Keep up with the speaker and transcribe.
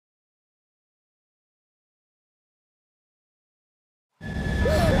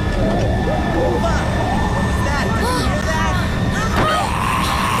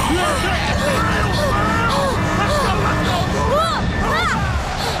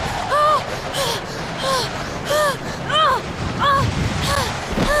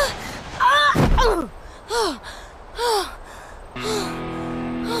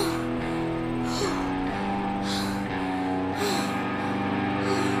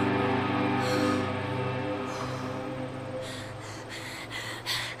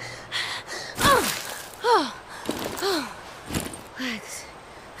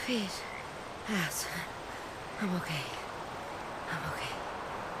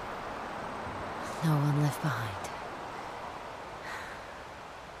No one left behind.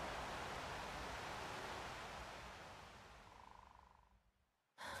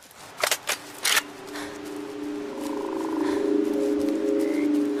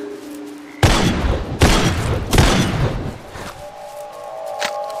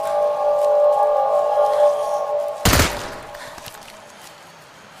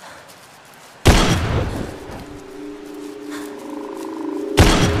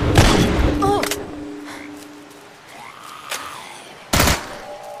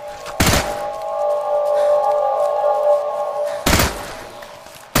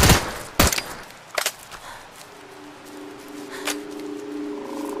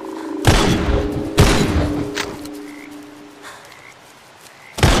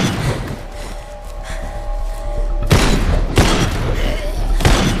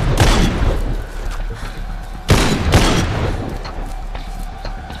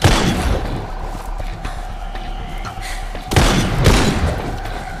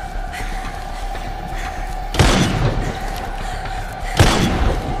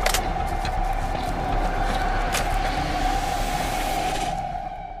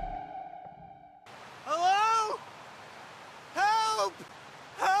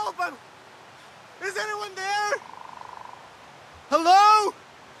 Hello?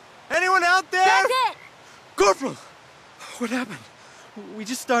 Anyone out there? That's it! Corporal! What happened? We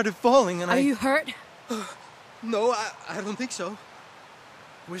just started falling and Are you hurt? No, I don't think so.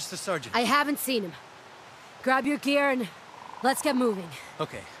 Where's the sergeant? I haven't seen him. Grab your gear and let's get moving.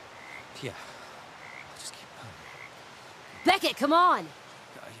 Okay. Yeah. I'll just keep going. Beckett, come on!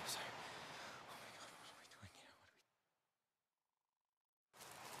 Yeah, sorry. Oh my God, what are we doing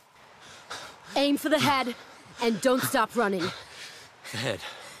here? Aim for the head and don't stop running. The head.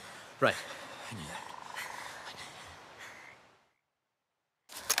 Right. I knew that.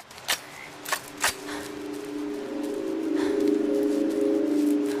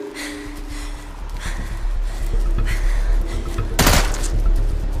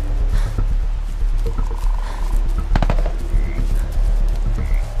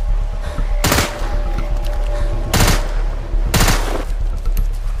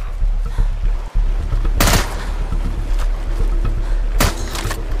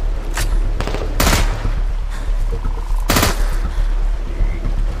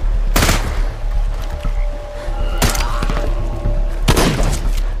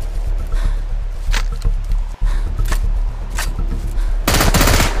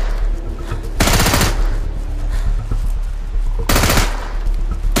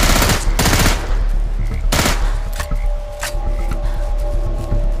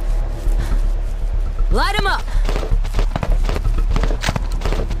 Light him up!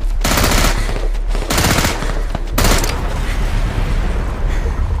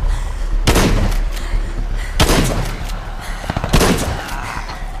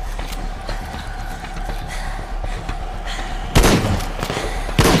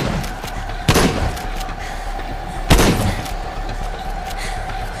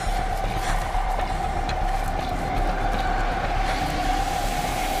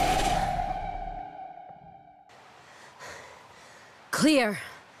 Clear.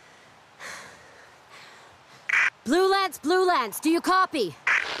 Blue Lance, do you copy?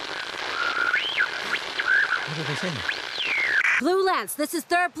 What are they saying? Blue Lance, this is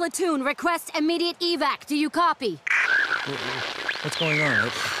 3rd Platoon. Request immediate evac. Do you copy? What's going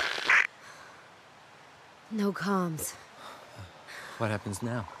on? No comms. What happens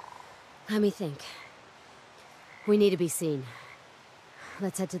now? Let me think. We need to be seen.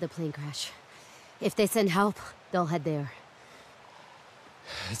 Let's head to the plane crash. If they send help, they'll head there.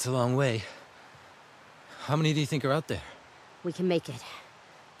 It's a long way. How many do you think are out there? We can make it.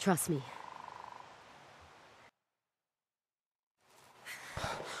 Trust me.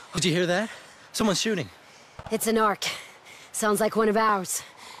 Did you hear that? Someone's shooting. It's an ARC. Sounds like one of ours.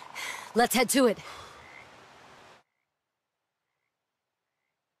 Let's head to it.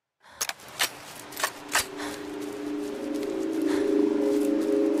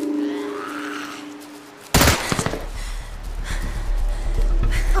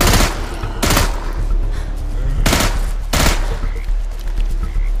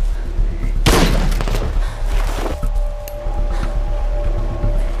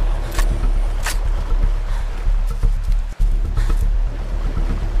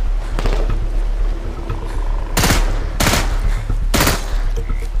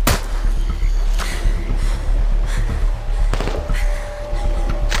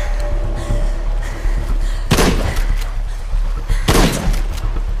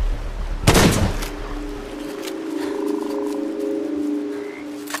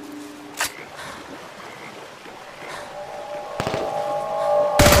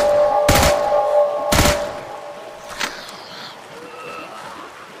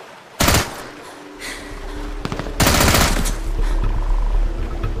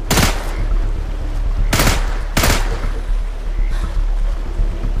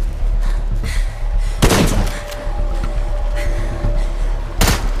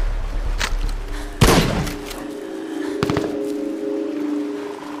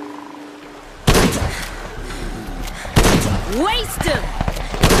 Waste him!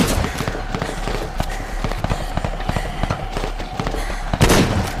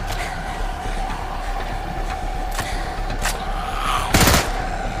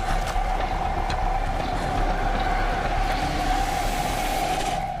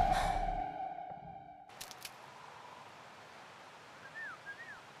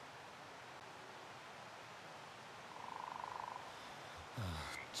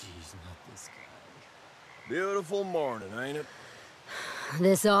 Jeez, not this guy. Beautiful morning, ain't it?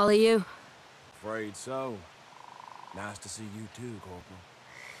 This all of you? Afraid so. Nice to see you too,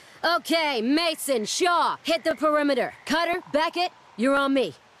 Corporal. Okay, Mason, Shaw, hit the perimeter. Cutter, Beckett, you're on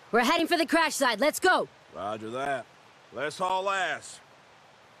me. We're heading for the crash site. Let's go! Roger that. Let's haul ass.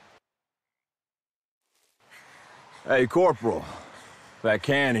 Hey, Corporal. That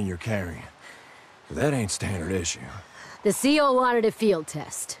cannon you're carrying, that ain't standard issue. The CO wanted a field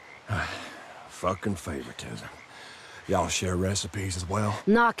test. Fucking favoritism. Y'all share recipes as well?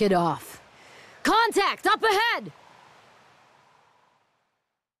 Knock it off. Contact! Up ahead!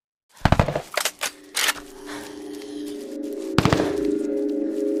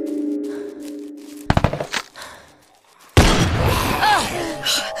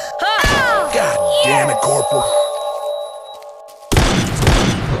 God damn it, Corporal.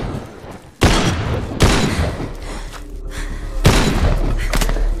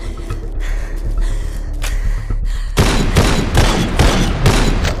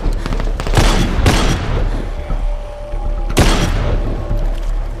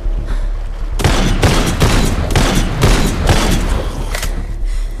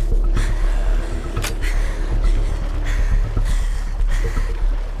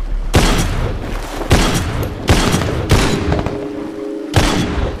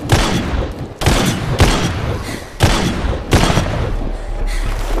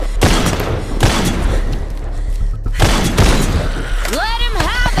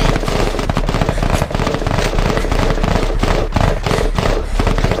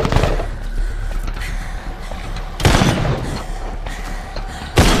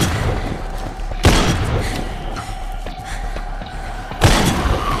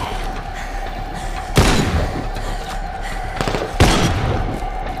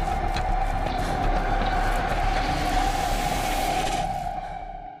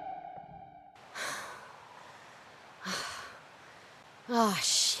 Oh,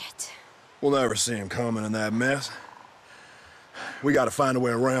 shit. We'll never see him coming in that mess. We gotta find a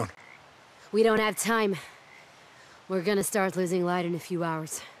way around. We don't have time. We're gonna start losing light in a few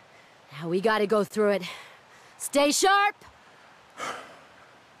hours. Now we gotta go through it. Stay sharp!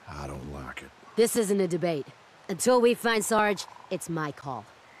 I don't like it. This isn't a debate. Until we find Sarge, it's my call.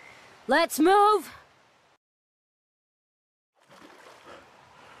 Let's move!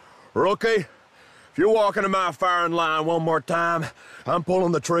 Rookie, if you walk into my firing line one more time, I'm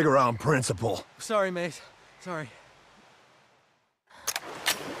pulling the trigger on principle. Sorry, mate. Sorry.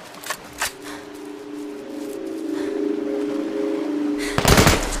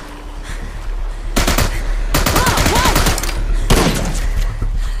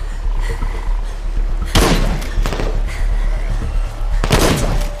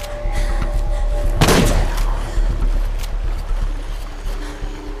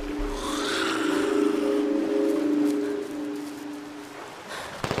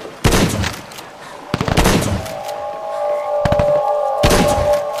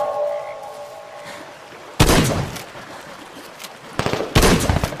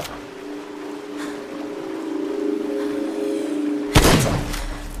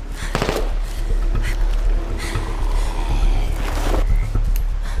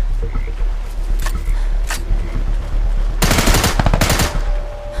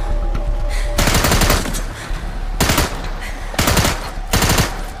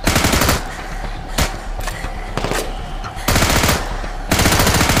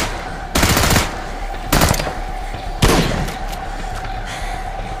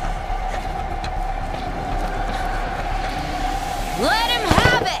 Let him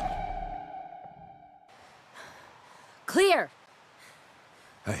have it! Clear!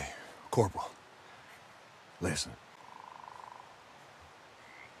 Hey, Corporal. Listen.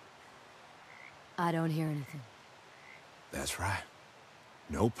 I don't hear anything. That's right.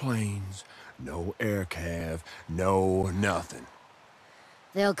 No planes, no air cav, no nothing.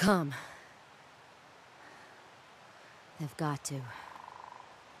 They'll come. They've got to.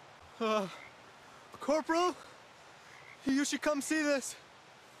 Corporal? You should come see this.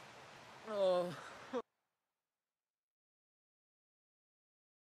 Oh.